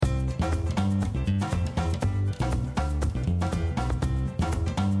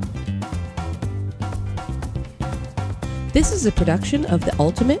This is a production of the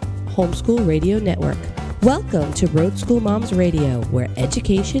Ultimate Homeschool Radio Network. Welcome to Road School Moms Radio, where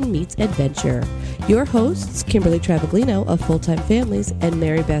education meets adventure. Your hosts, Kimberly Travaglino of Full Time Families and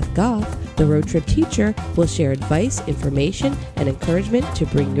Mary Beth Goff, the road trip teacher, will share advice, information, and encouragement to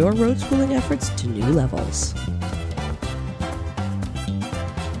bring your road schooling efforts to new levels.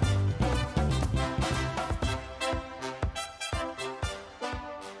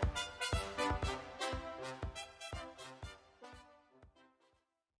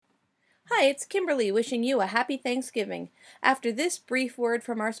 Hi, it's Kimberly wishing you a happy Thanksgiving. After this brief word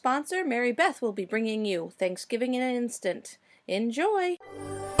from our sponsor, Mary Beth will be bringing you Thanksgiving in an Instant. Enjoy!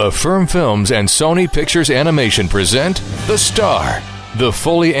 Affirm Films and Sony Pictures Animation present The Star, the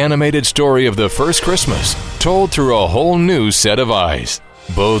fully animated story of the first Christmas, told through a whole new set of eyes.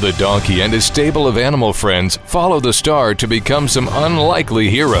 Bo the donkey and his stable of animal friends follow the star to become some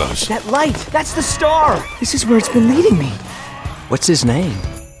unlikely heroes. That light, that's the star! This is where it's been leading me. What's his name?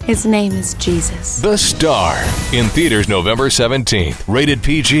 His name is Jesus. The Star, in theaters November 17th. Rated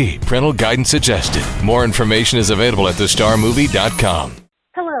PG. Parental guidance suggested. More information is available at thestarmovie.com.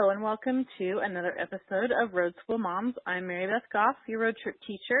 Hello and welcome to another episode of Road School Moms. I'm Mary Beth Goff, your road trip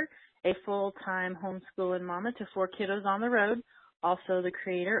teacher, a full-time homeschooling mama to 4 kiddos on the road, also the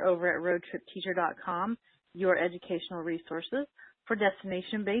creator over at roadtripteacher.com, your educational resources for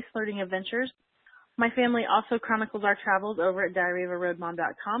destination-based learning adventures. My family also chronicles our travels over at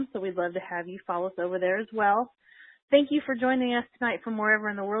diaryofaroadmom.com, so we'd love to have you follow us over there as well. Thank you for joining us tonight from wherever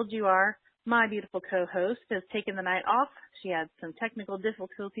in the world you are. My beautiful co-host has taken the night off. She had some technical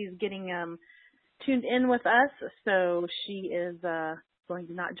difficulties getting tuned in with us, so she is going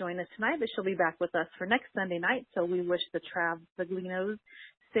to not join us tonight, but she'll be back with us for next Sunday night. So we wish the Travaglinos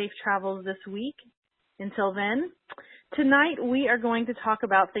safe travels this week. Until then, tonight we are going to talk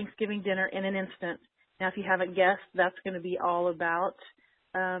about Thanksgiving dinner in an instant. Now, if you haven't guessed, that's going to be all about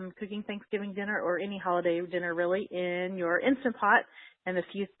cooking Thanksgiving dinner or any holiday dinner really in your Instant Pot, and a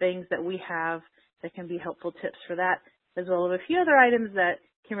few things that we have that can be helpful tips for that, as well as a few other items that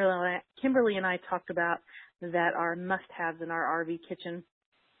Kimberly and I talked about that are must-haves in our RV kitchen.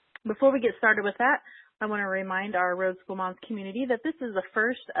 Before we get started with that, I want to remind our Road School Moms community that this is the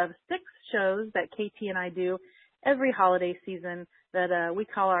first of 6 shows that KT and I do every holiday season that we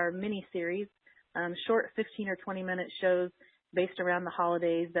call our mini-series, short 15 or 20-minute shows based around the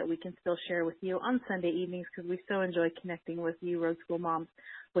holidays that we can still share with you on Sunday evenings because we so enjoy connecting with you Road School Moms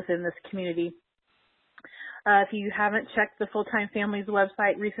within this community. If you haven't checked the Full Time Families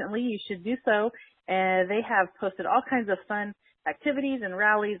website recently, you should do so. They have posted all kinds of fun activities and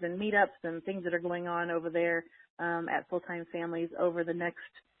rallies and meetups and things that are going on over there at Full Time Families over the next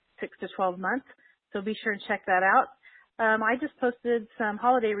 6 to 12 months. So be sure to check that out. I just posted some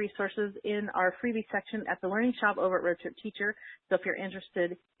holiday resources in our freebie section at the Learning Shop over at Road Trip Teacher. So if you're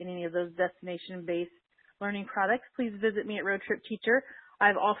interested in any of those destination-based learning products, please visit me at Road Trip Teacher.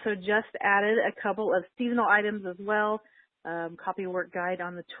 I've also just added a couple of seasonal items as well. Copy work guide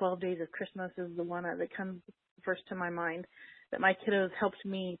on the 12 days of Christmas is the one that comes first to my mind that my kiddos helped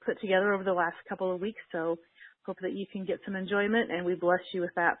me put together over the last couple of weeks. So hope that you can get some enjoyment, and we bless you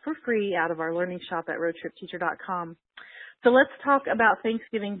with that for free out of our learning shop at roadtripteacher.com. So let's talk about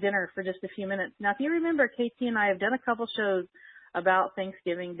Thanksgiving dinner for just a few minutes. Now, if you remember, KT and I have done a couple shows about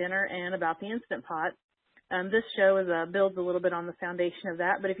Thanksgiving dinner and about the Instant Pot. This show builds a little bit on the foundation of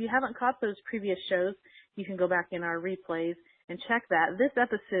that, but if you haven't caught those previous shows, you can go back in our replays and check that. This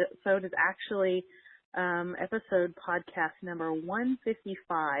episode is actually episode podcast number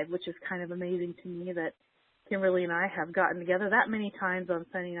 155, which is kind of amazing to me that Kimberly and I have gotten together that many times on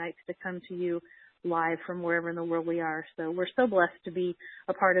Sunday nights to come to you live from wherever in the world we are. So we're so blessed to be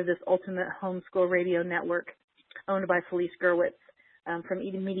a part of this Ultimate Homeschool Radio Network owned by Felice Gerwitz from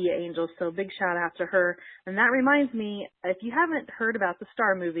Eden Media Angels. So big shout out to her. And that reminds me, if you haven't heard about the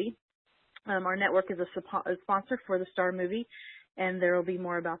Star movie, our network is a sponsor for the Star movie, and there will be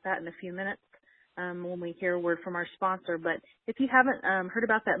more about that in a few minutes when we hear a word from our sponsor. But if you haven't heard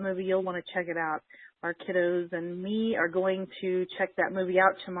about that movie, you'll want to check it out. Our kiddos and me are going to check that movie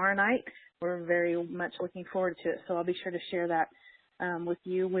out tomorrow night. We're very much looking forward to it, so I'll be sure to share that with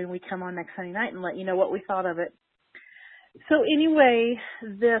you when we come on next Sunday night and let you know what we thought of it. So anyway,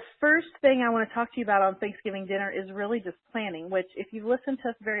 the first thing I want to talk to you about on Thanksgiving dinner is really just planning, which if you've listened to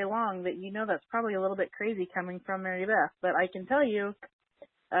us very long, that you know that's probably a little bit crazy coming from Mary Beth. But I can tell you,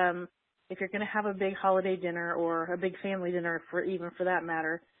 if you're going to have a big holiday dinner or a big family dinner, even for that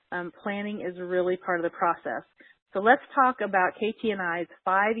matter, planning is really part of the process. So let's talk about KT and I's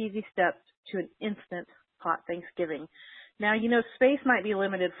 5 easy steps to an instant pot Thanksgiving. Now, you know, space might be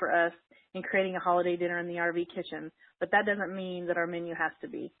limited for us in creating a holiday dinner in the RV kitchen, but that doesn't mean that our menu has to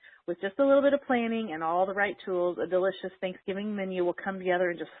be. With just a little bit of planning and all the right tools, a delicious Thanksgiving menu will come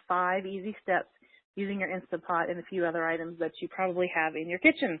together in just 5 easy steps using your Instant Pot and a few other items that you probably have in your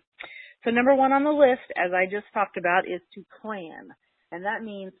kitchen. So number 1 on the list, as I just talked about, is to plan. And that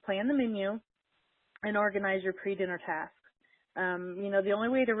means plan the menu and organize your pre-dinner tasks. The only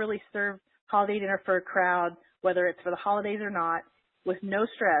way to really serve holiday dinner for a crowd, whether it's for the holidays or not, with no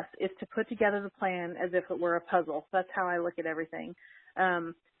stress, is to put together the plan as if it were a puzzle. That's how I look at everything.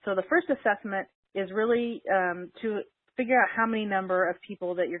 So the first assessment is really to figure out how many number of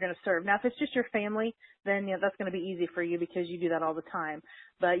people that you're going to serve. Now, if it's just your family, then that's going to be easy for you because you do that all the time.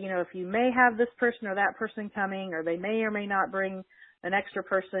 But, if you may have this person or that person coming, or they may or may not bring an extra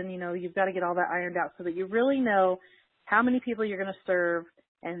person, you've got to get all that ironed out so that you really know how many people you're going to serve,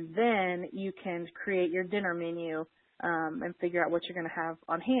 and then you can create your dinner menu and figure out what you're going to have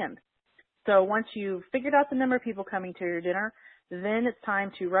on hand. So once you've figured out the number of people coming to your dinner, then it's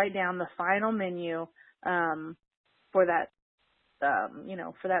time to write down the final menu for that,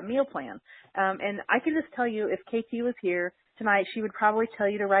 for that meal plan. And I can just tell you, if KT was here tonight, she would probably tell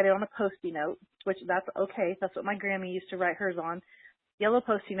you to write it on a Post-it note, which that's okay. That's what my Grammy used to write hers on. Yellow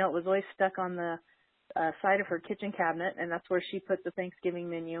Post-it note was always stuck on the side of her kitchen cabinet, and that's where she put the Thanksgiving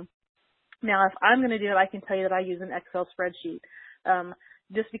menu. Now, if I'm going to do it, I can tell you that I use an Excel spreadsheet.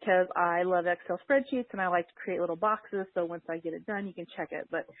 Just because I love Excel spreadsheets and I like to create little boxes, so once I get it done, you can check it.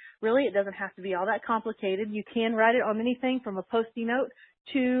 But really, it doesn't have to be all that complicated. You can write it on anything from a Post-it note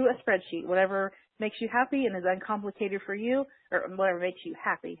to a spreadsheet, whatever makes you happy and is uncomplicated for you, or whatever makes you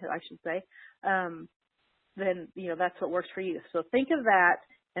happy, I should say. Then, that's what works for you. So think of that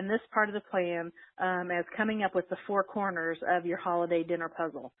and this part of the plan as coming up with the 4 corners of your holiday dinner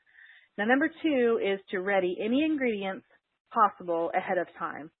puzzle. Now, number 2 is to ready any ingredients possible ahead of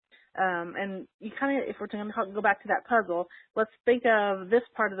time. And you if we're going to go back to that puzzle, let's think of this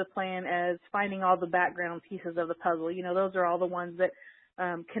part of the plan as finding all the background pieces of the puzzle. Those are all the ones that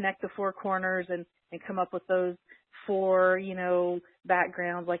connect the 4 corners and come up with those 4,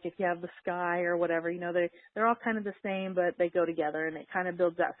 backgrounds, like if you have the sky or whatever, they're all kind of the same, but they go together and it kind of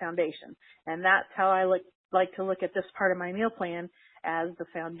builds that foundation. And that's how I like to look at this part of my meal plan, as the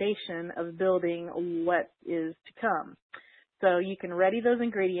foundation of building what is to come. So you can ready those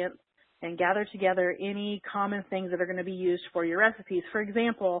ingredients and gather together any common things that are going to be used for your recipes. For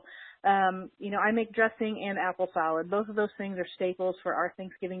example, I make dressing and apple salad. Both of those things are staples for our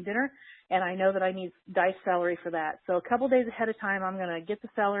Thanksgiving dinner, and I know that I need diced celery for that. So a couple days ahead of time, I'm going to get the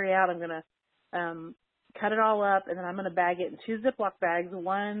celery out. I'm going to cut it all up, and then I'm going to bag it in 2 Ziploc bags,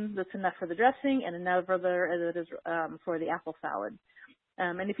 one that's enough for the dressing and another that is for the apple salad.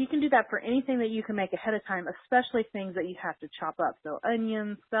 And if you can do that for anything that you can make ahead of time, especially things that you have to chop up, so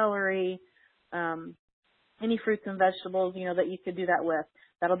onions, celery, any fruits and vegetables, that you could do that with,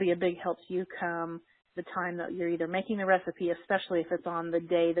 that'll be a big help to you come the time that you're either making the recipe, especially if it's on the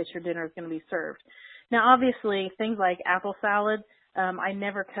day that your dinner is going to be served. Now, obviously, things like apple salad, I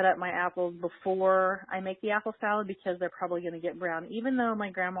never cut up my apples before I make the apple salad because they're probably going to get brown, even though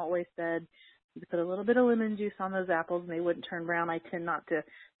my grandma always said you could put a little bit of lemon juice on those apples and they wouldn't turn brown. I tend not to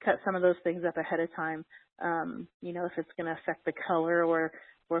cut some of those things up ahead of time, if it's going to affect the color or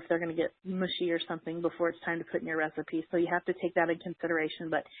if they're going to get mushy or something before it's time to put in your recipe. So you have to take that in consideration.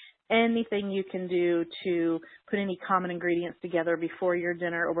 But anything you can do to put any common ingredients together before your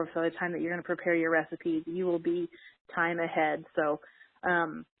dinner or before the time that you're going to prepare your recipes, you will be time ahead. So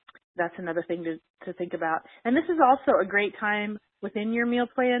that's another thing to think about. And this is also a great time within your meal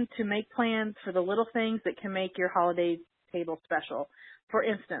plan to make plans for the little things that can make your holiday table special. For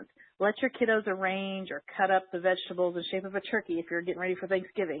instance, let your kiddos arrange or cut up the vegetables in shape of a turkey if you're getting ready for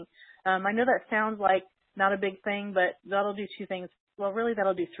Thanksgiving. I know that sounds like not a big thing, but that'll do 2 things. Well, really,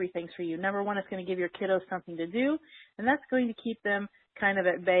 that'll do 3 things for you. Number 1, it's going to give your kiddos something to do, and that's going to keep them kind of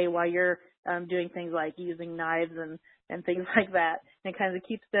at bay while you're doing things like using knives and things like that. And it kind of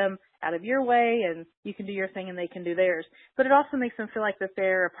keeps them out of your way, and you can do your thing and they can do theirs. But it also makes them feel like that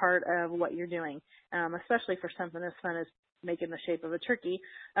they're a part of what you're doing, especially for something as fun as making the shape of a turkey.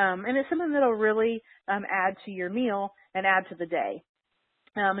 And it's something that'll really add to your meal and add to the day.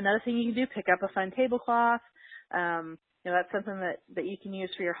 Another thing you can do, pick up a fun tablecloth. That's something that you can use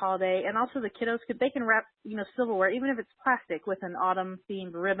for your holiday. And also the kiddos, they can wrap, silverware, even if it's plastic, with an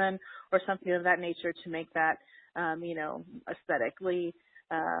autumn-themed ribbon or something of that nature to make that, aesthetically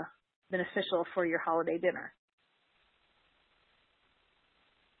beneficial for your holiday dinner.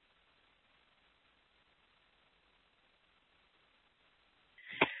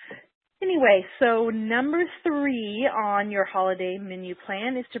 Anyway, so number 3 on your holiday menu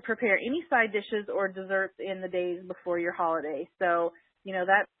plan is to prepare any side dishes or desserts in the days before your holiday. So,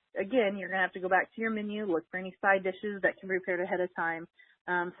 that, again, you're going to have to go back to your menu, look for any side dishes that can be prepared ahead of time,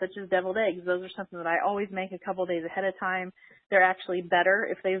 such as deviled eggs. Those are something that I always make a couple days ahead of time. They're actually better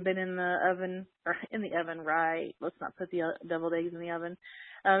if they've been in the oven, right? Let's not put the deviled eggs in the oven.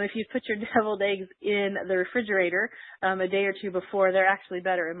 If you put your deviled eggs in the refrigerator a day or two before, they're actually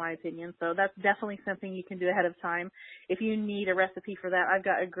better in my opinion. So that's definitely something you can do ahead of time. If you need a recipe for that, I've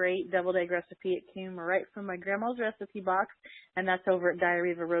got a great deviled egg recipe. It came right from my grandma's recipe box, and that's over at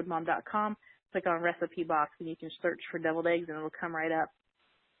diaryofaroadmom.com. Click on recipe box, and you can search for deviled eggs, and it'll come right up.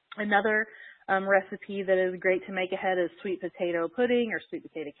 Another recipe that is great to make ahead is sweet potato pudding or sweet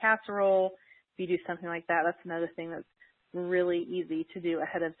potato casserole. If you do something like that, that's another thing that's really easy to do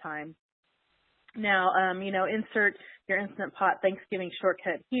ahead of time. Now, insert your Instant Pot Thanksgiving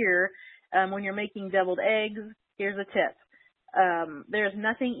shortcut here. When you're making deviled eggs, here's a tip. There's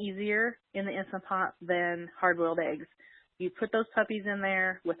nothing easier in the Instant Pot than hard-boiled eggs. You put those puppies in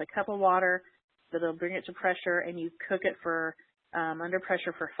there with a cup of water that'll bring it to pressure, and you cook it for under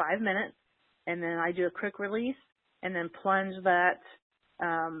pressure for 5 minutes. And then I do a quick release and then plunge that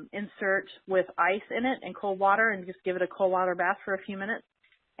insert with ice in it and cold water and just give it a cold water bath for a few minutes.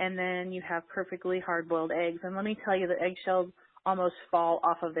 And then you have perfectly hard-boiled eggs. And let me tell you, the eggshells almost fall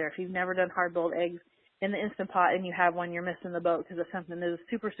off of there. If you've never done hard-boiled eggs in the Instant Pot and you have one, you're missing the boat, because it's something that is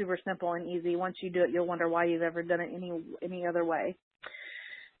super, super simple and easy. Once you do it, you'll wonder why you've ever done it any other way.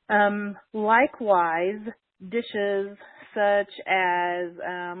 Likewise, dishes such as,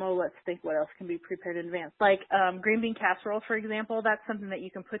 let's think what else can be prepared in advance. Like green bean casserole, for example, that's something that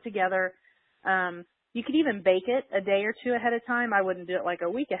you can put together. You could even bake it a day or two ahead of time. I wouldn't do it like a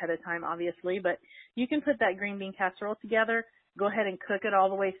week ahead of time, obviously, but you can put that green bean casserole together, go ahead and cook it all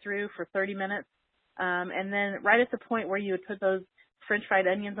the way through for 30 minutes. And then right at the point where you would put those French fried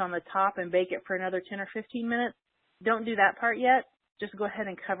onions on the top and bake it for another 10 or 15 minutes, don't do that part yet. Just go ahead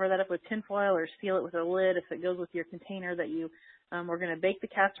and cover that up with tinfoil or seal it with a lid if it goes with your container that you were going to bake the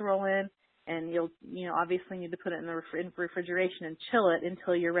casserole in. And you'll obviously need to put it in the refrigeration and chill it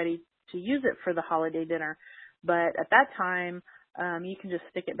until you're ready to use it for the holiday dinner. But at that time, you can just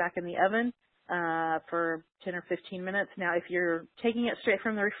stick it back in the oven for 10 or 15 minutes. Now, if you're taking it straight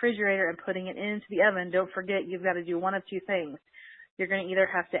from the refrigerator and putting it into the oven, don't forget you've got to do one of two things. You're going to either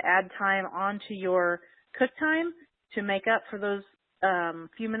have to add time onto your cook time to make up for those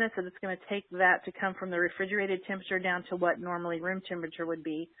few minutes that it's going to take that to come from the refrigerated temperature down to what normally room temperature would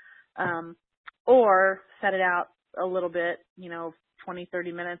be, or set it out a little bit, 20,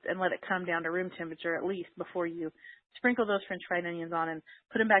 30 minutes, and let it come down to room temperature at least before you sprinkle those French fried onions on and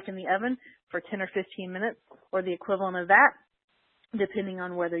put them back in the oven for 10 or 15 minutes or the equivalent of that, depending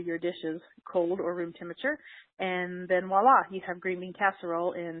on whether your dish is cold or room temperature. And then voila, you have green bean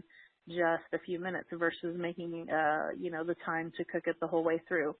casserole in just a few minutes versus making, the time to cook it the whole way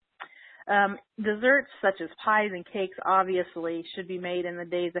through. Desserts such as pies and cakes obviously should be made in the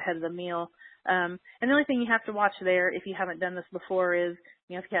days ahead of the meal. And the only thing you have to watch there, if you haven't done this before, is,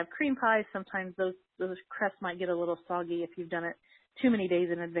 if you have cream pies, sometimes those crusts might get a little soggy if you've done it too many days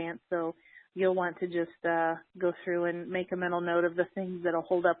in advance. So you'll want to just go through and make a mental note of the things that'll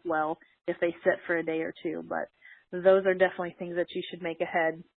hold up well if they sit for a day or two. But those are definitely things that you should make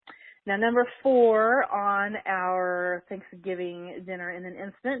ahead. Now, number 4 on our Thanksgiving dinner in an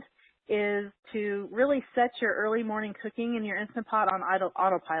instant is to really set your early morning cooking in your Instant Pot on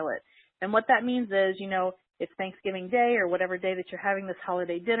autopilot. And what that means is, it's Thanksgiving Day or whatever day that you're having this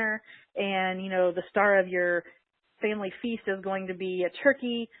holiday dinner, and, the star of your family feast is going to be a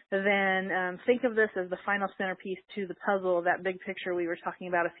turkey, then think of this as the final centerpiece to the puzzle of that big picture we were talking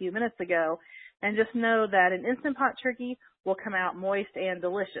about a few minutes ago. And just know that an Instant Pot turkey will come out moist and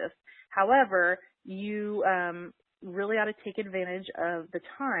delicious. However, you really ought to take advantage of the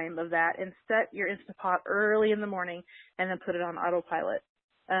time of that and set your Instant Pot early in the morning and then put it on autopilot.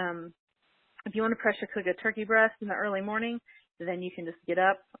 If you want to pressure cook a turkey breast in the early morning, then you can just get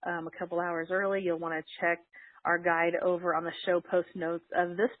up a couple hours early. You'll want to check our guide over on the show post notes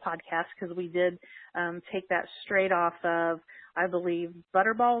of this podcast, because we did take that straight off of, I believe,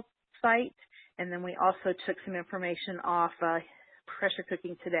 Butterball site. And then we also took some information off Pressure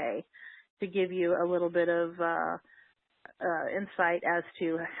Cooking Today to give you a little bit of insight as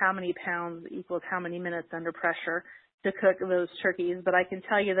to how many pounds equals how many minutes under pressure to cook those turkeys. But I can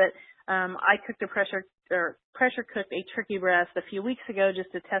tell you that I pressure cooked a turkey breast a few weeks ago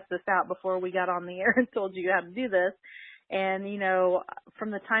just to test this out before we got on the air and told you how to do this. And,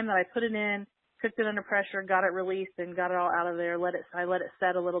 from the time that I put it in, cooked it under pressure, got it released, and got it all out of there, I let it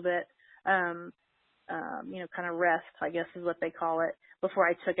set a little bit. kind of rest, I guess is what they call it, before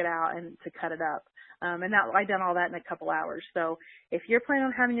I took it out and to cut it up. And that I done all that in a couple hours. So if you're planning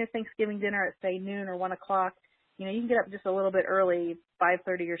on having your Thanksgiving dinner at, say, noon or 1 o'clock, you can get up just a little bit early,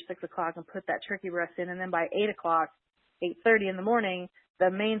 5:30 or 6 o'clock, and put that turkey breast in. And then by 8 o'clock, 8:30 in the morning,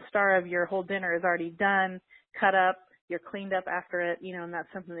 the main star of your whole dinner is already done, cut up, you're cleaned up after it, and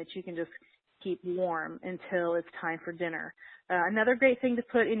that's something that you can just keep warm until it's time for dinner. Another great thing to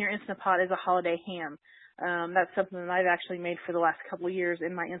put in your Instant Pot is a holiday ham. That's something that I've actually made for the last couple of years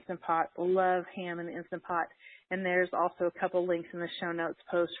in my Instant Pot. Love ham in the Instant Pot. And there's also a couple links in the show notes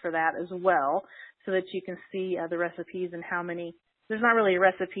post for that as well, so that you can see the recipes and how many. There's not really a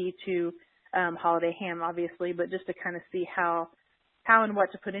recipe to holiday ham, obviously, but just to kind of see how and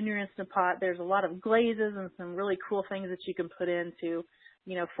what to put in your Instant Pot. There's a lot of glazes and some really cool things that you can put in to,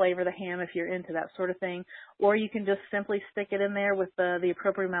 flavor the ham if you're into that sort of thing. Or you can just simply stick it in there with the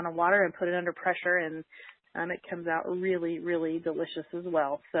appropriate amount of water and put it under pressure, and it comes out really, really delicious as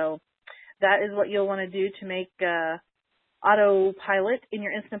well. So that is what you'll want to do to make autopilot in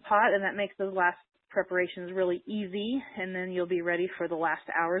your Instant Pot, and that makes those last preparations really easy, and then you'll be ready for the last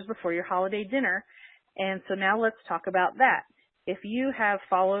hours before your holiday dinner. And so now let's talk about that. If you have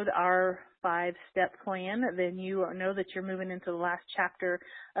followed our 5-step plan, then you know that you're moving into the last chapter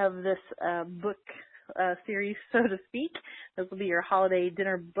of this book series, so to speak. This will be your holiday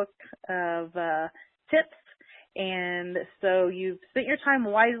dinner book of tips. And so you've spent your time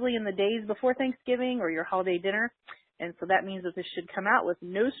wisely in the days before Thanksgiving or your holiday dinner. And so that means that this should come out with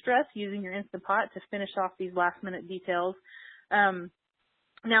no stress using your Instant Pot to finish off these last-minute details.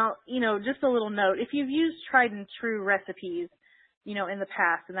 Now, just a little note, if you've used tried and true recipes, in the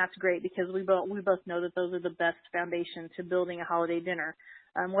past, and that's great because we both know that those are the best foundation to building a holiday dinner,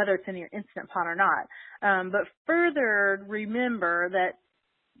 whether it's in your Instant Pot or not. But further, remember that,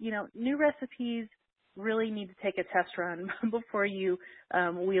 new recipes really need to take a test run before you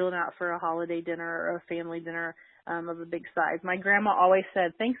wheel it out for a holiday dinner or a family dinner of a big size. My grandma always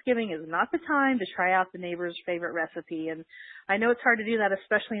said Thanksgiving is not the time to try out the neighbor's favorite recipe. And I know it's hard to do that,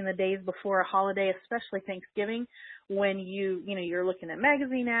 especially in the days before a holiday, especially Thanksgiving, when you're looking at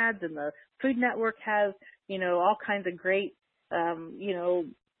magazine ads and the Food Network has, all kinds of great,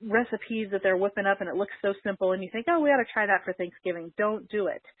 recipes that they're whipping up, and it looks so simple, and you think, oh, we ought to try that for Thanksgiving. Don't do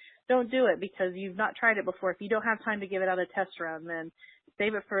it. Don't do it because you've not tried it before. If you don't have time to give it out a test run, then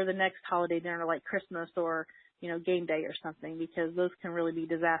save it for the next holiday dinner like Christmas or, game day or something, because those can really be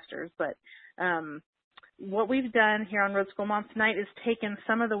disasters. But what we've done here on Road School Moms Tonight is taken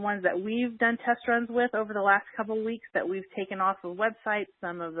some of the ones that we've done test runs with over the last couple of weeks that we've taken off of websites.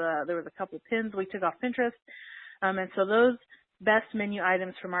 There was a couple of pins we took off Pinterest. And so those best menu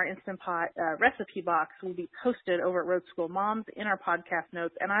items from our Instant Pot recipe box will be posted over at Road School Moms in our podcast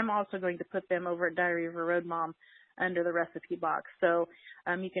notes. And I'm also going to put them over at Diary of a Road Mom under the recipe box. So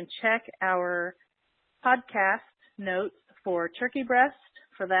you can check our podcast notes for turkey breast.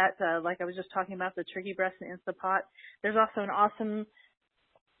 For that, like I was just talking about, the turkey breast and Instant Pot. There's also an awesome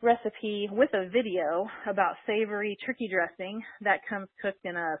recipe with a video about savory turkey dressing that comes cooked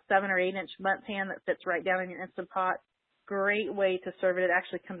in a 7 or 8 inch bundt pan that fits right down in your Instant Pot. Great way to serve it. It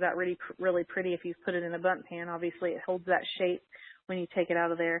actually comes out really, really pretty if you put it in a bundt pan. Obviously, it holds that shape when you take it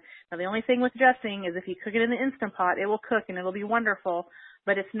out of there. Now, the only thing with dressing is if you cook it in the Instant Pot, it will cook and it'll be wonderful,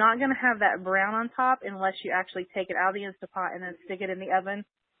 but it's not going to have that brown on top unless you actually take it out of the Instant Pot and then stick it in the oven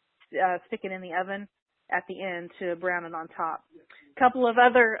at the end to brown it on top. Couple of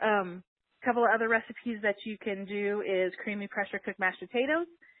other recipes that you can do is creamy pressure cooked mashed potatoes.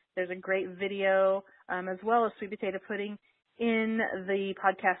 There's a great video as well as sweet potato pudding in the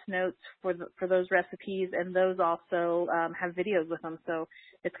podcast notes for those recipes, and those also have videos with them, so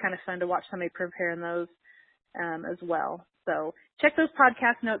it's kind of fun to watch somebody preparing those as well. So check those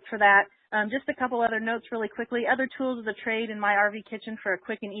podcast notes for that. Just a couple other notes really quickly. Other tools of the trade in my RV kitchen for a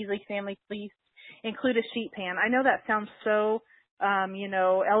quick and easy family feast include a sheet pan. I know that sounds so,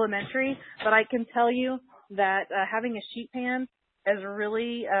 elementary, but I can tell you that having a sheet pan has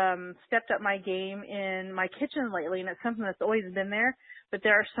really stepped up my game in my kitchen lately, and it's something that's always been there. But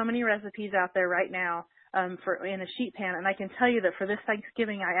there are so many recipes out there right now in a sheet pan, and I can tell you that for this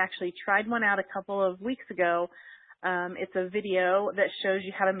Thanksgiving, I actually tried one out a couple of weeks ago. It's a video that shows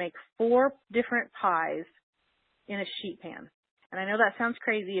you how to make 4 different pies in a sheet pan. And I know that sounds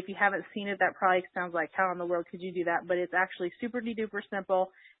crazy. If you haven't seen it, that probably sounds like, how in the world could you do that? But it's actually super duper simple,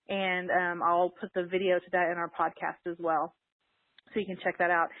 and I'll put the video to that in our podcast as well, so you can check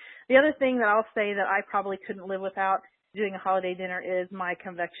that out. The other thing that I'll say that I probably couldn't live without doing a holiday dinner is my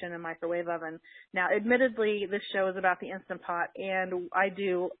convection and microwave oven. Now, admittedly, this show is about the Instant Pot, and I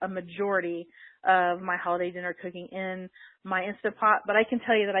do a majority of my holiday dinner cooking in my Instant Pot, but I can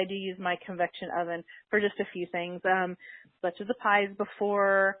tell you that I do use my convection oven for just a few things, such as the pies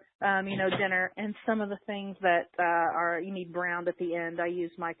before, dinner, and some of the things that you need browned at the end, I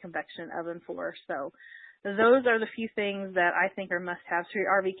use my convection oven for. So those are the few things that I think are must-haves for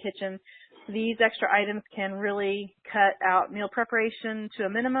your RV kitchen. These extra items can really cut out meal preparation to a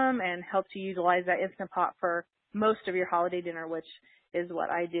minimum and help to utilize that Instant Pot for most of your holiday dinner, which is what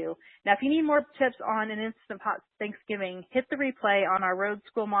I do. Now, if you need more tips on an Instant Pot Thanksgiving, hit the replay on our Road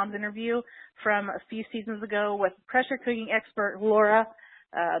School Moms interview from a few seasons ago with pressure cooking expert Laura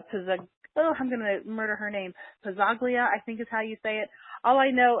I'm going to murder her name. Pizzaglia, I think is how you say it.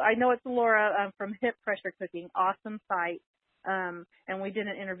 I know it's Laura from Hip Pressure Cooking. Awesome site. And we did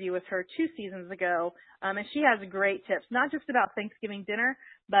an interview with her 2 seasons ago. And she has great tips, not just about Thanksgiving dinner,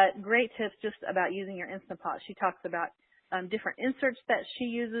 but great tips just about using your Instant Pot. She talks about different inserts that she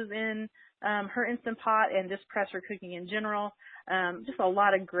uses in her Instant Pot and just pressure cooking in general. Just a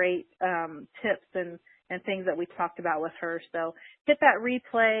lot of great tips and things that we talked about with her. So hit that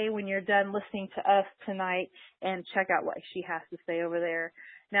replay when you're done listening to us tonight and check out what she has to say over there.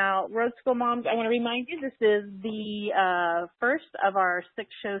 Now, Road School Moms, I want to remind you this is the first of our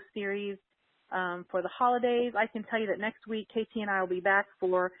 6-show series for the holidays. I can tell you that next week, Katie and I will be back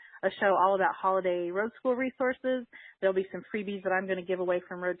for a show all about holiday road school resources. There'll be some freebies that I'm going to give away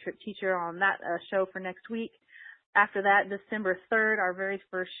from Road Trip Teacher on that show for next week. After that, December 3rd, our very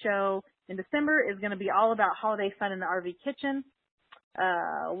first show in December is going to be all about holiday fun in the RV kitchen.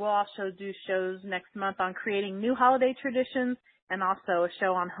 We'll also do shows next month on creating new holiday traditions and also a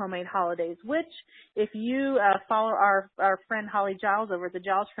show on homemade holidays, which if you follow our friend Holly Giles over at the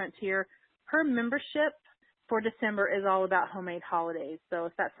Giles Frontier, her membership for December is all about homemade holidays. So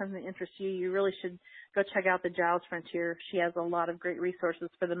if that's something that interests you, you really should go check out the Giles Frontier. She has a lot of great resources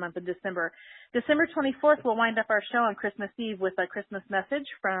for the month of December. December 24th, we'll wind up our show on Christmas Eve with a Christmas message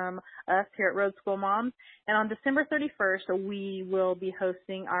from us here at Road School Moms. And on December 31st, we will be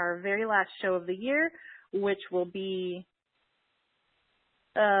hosting our very last show of the year, which will be,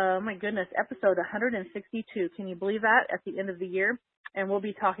 episode 162. Can you believe that? At the end of the year. And we'll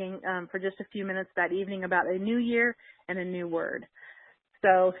be talking for just a few minutes that evening about a new year and a new word.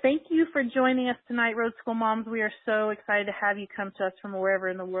 So thank you for joining us tonight, Road School Moms. We are so excited to have you come to us from wherever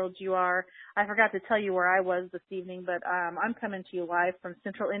in the world you are. I forgot to tell you where I was this evening, but I'm coming to you live from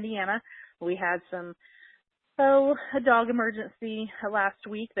Central Indiana. We had a dog emergency last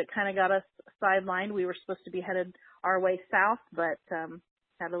week that kind of got us sidelined. We were supposed to be headed our way south, but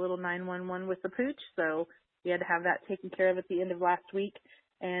had a little 911 with the pooch, so we had to have that taken care of at the end of last week.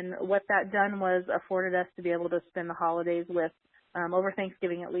 And what that done was afforded us to be able to spend the holidays with, over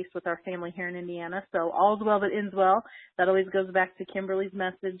Thanksgiving at least, with our family here in Indiana. So all's well that ends well. That always goes back to Kimberly's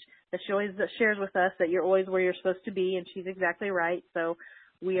message that she always shares with us, that you're always where you're supposed to be, and she's exactly right. So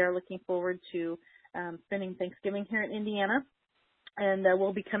we are looking forward to spending Thanksgiving here in Indiana. And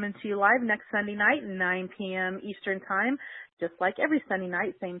we'll be coming to you live next Sunday night, 9 p.m. Eastern Time, just like every Sunday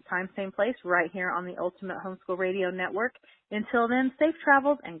night, same time, same place, right here on the Ultimate Homeschool Radio Network. Until then, safe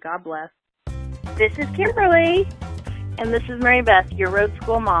travels and God bless. This is Kimberly. And this is Mary Beth, your Road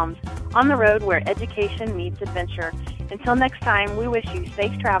School Moms, on the road where education meets adventure. Until next time, we wish you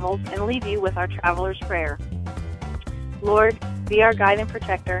safe travels and leave you with our traveler's prayer. Lord, be our guide and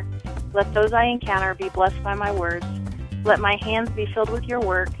protector. Let those I encounter be blessed by my words. Let my hands be filled with your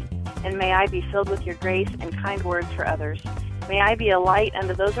work, and may I be filled with your grace and kind words for others. May I be a light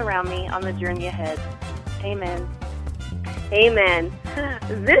unto those around me on the journey ahead. Amen. Amen.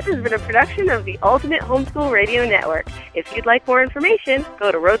 This has been a production of the Ultimate Homeschool Radio Network. If you'd like more information,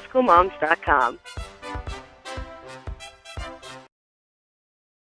 go to roadschoolmoms.com.